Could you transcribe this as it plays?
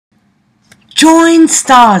Join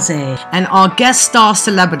Starz and our guest star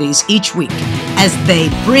celebrities each week as they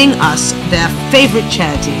bring us their favorite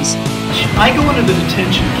charities. I go into the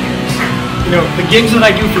detention camps. You know, the gigs that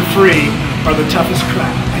I do for free are the toughest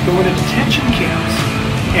crap. I go into detention camps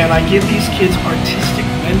and I give these kids artistic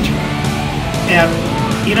mentoring. And,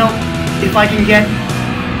 you know, if I can get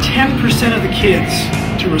 10% of the kids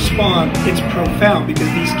to respond, it's profound, because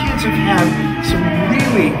these kids have had some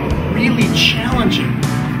really, really challenging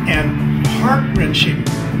and heart-wrenching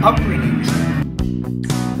upbringings.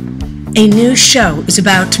 A new show is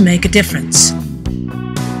about to make a difference,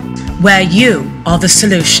 where you are the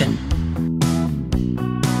solution.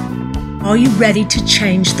 Are you ready to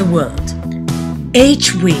change the world?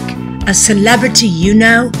 Each week, a celebrity you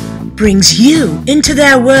know brings you into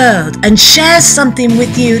their world and shares something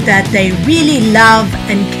with you that they really love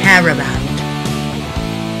and care about.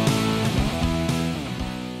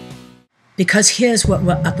 Because here's what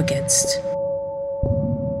we're up against.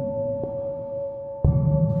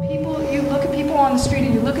 You look at people on the street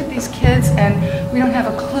and you look at these kids and we don't have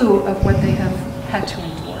a clue of what they have had to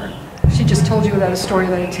endure. She just told you about a story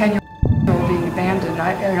about a 10-year-old being abandoned.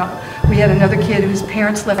 We had another kid whose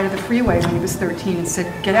parents left out of the freeway when he was 13 and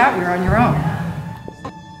said, "Get out, you're on your own."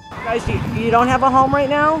 Guys, you don't have a home right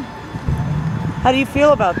now? How do you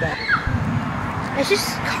feel about that? It's just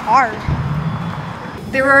hard.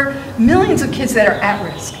 There are millions of kids that are at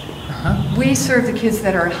risk. We serve the kids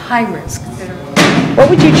that are at high risk. What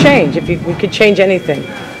would you change if we could change anything?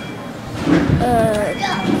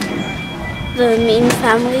 The mean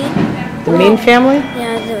family. The mean family?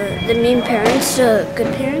 Yeah, the mean parents, the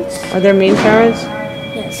good parents. Are there mean parents?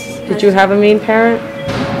 Yes. Did you have a mean parent?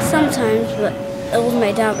 Sometimes, but it was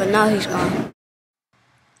my dad, but now he's gone.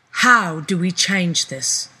 How do we change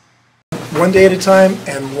this? One day at a time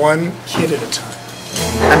and one kid at a time.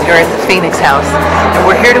 I'm here at the Phoenix House, and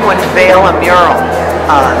we're here to unveil a mural.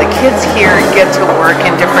 The kids here get to work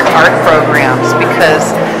in different art programs because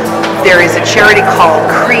there is a charity called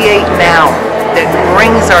Create Now that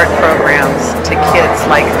brings art programs to kids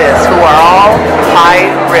like this, who are all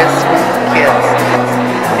high-risk kids.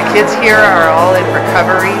 The kids here are all in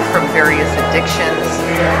recovery from various addictions,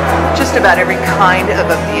 just about every kind of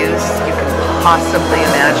abuse you can possibly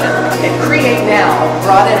imagine. And Create Now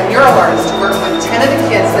brought in a mural artist to work with 10 of the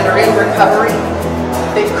kids that are in recovery.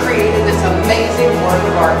 They've created this amazing work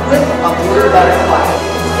of art with a blue butterfly.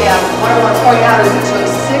 And what I want to point out is it took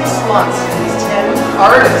 6 months for these 10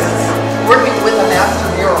 artists working with a master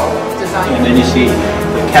mural designer. And then you see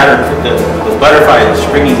the butterfly is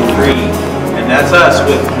springing free, and that's us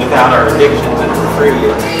without our addictions, and we're free.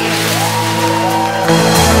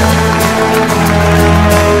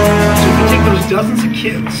 So if you take those dozens of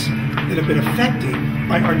kids that have been affected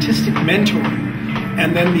by artistic mentoring,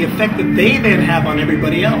 and then the effect that they then have on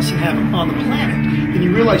everybody else and have on the planet, then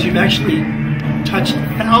you realize you've actually touched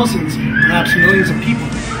thousands, perhaps millions of people.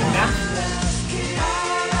 And that's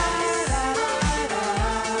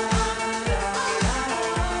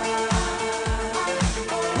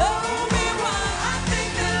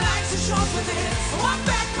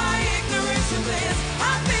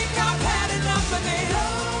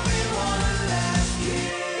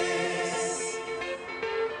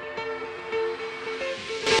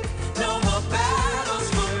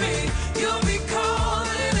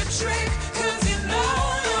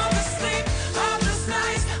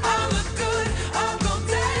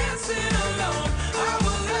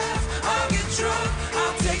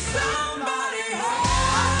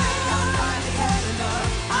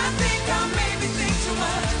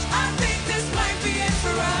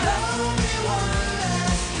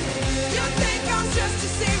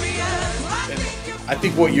I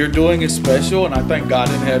think what you're doing is special, and I thank God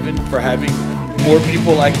in heaven for having more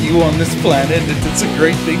people like you on this planet. It's a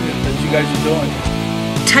great thing that you guys are doing.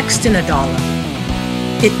 Text in $1.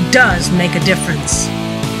 It does make a difference.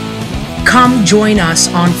 Come join us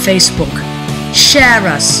on Facebook. Share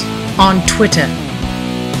us on Twitter.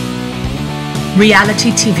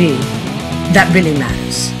 Reality TV that really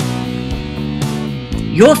matters.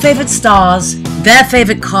 Your favorite stars, their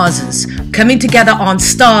favorite causes, coming together on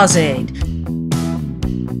Starz.